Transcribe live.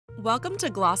Welcome to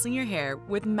Glossing Your Hair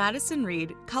with Madison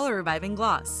Reed Color Reviving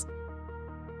Gloss.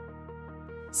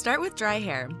 Start with dry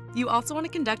hair. You also want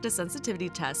to conduct a sensitivity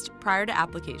test prior to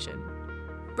application.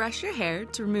 Brush your hair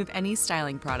to remove any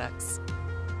styling products.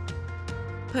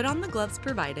 Put on the gloves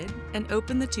provided and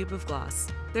open the tube of gloss.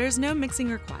 There is no mixing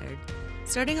required.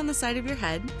 Starting on the side of your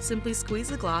head, simply squeeze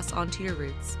the gloss onto your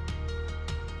roots.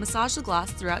 Massage the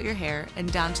gloss throughout your hair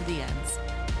and down to the ends.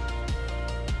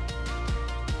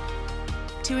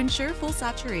 To ensure full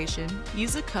saturation,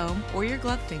 use a comb or your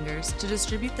gloved fingers to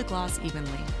distribute the gloss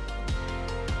evenly.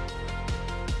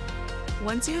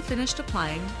 Once you have finished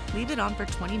applying, leave it on for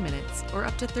 20 minutes or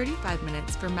up to 35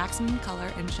 minutes for maximum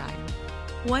color and shine.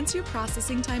 Once your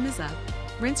processing time is up,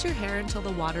 rinse your hair until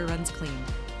the water runs clean.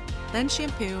 Then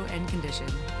shampoo and condition.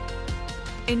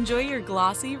 Enjoy your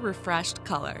glossy, refreshed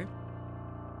color.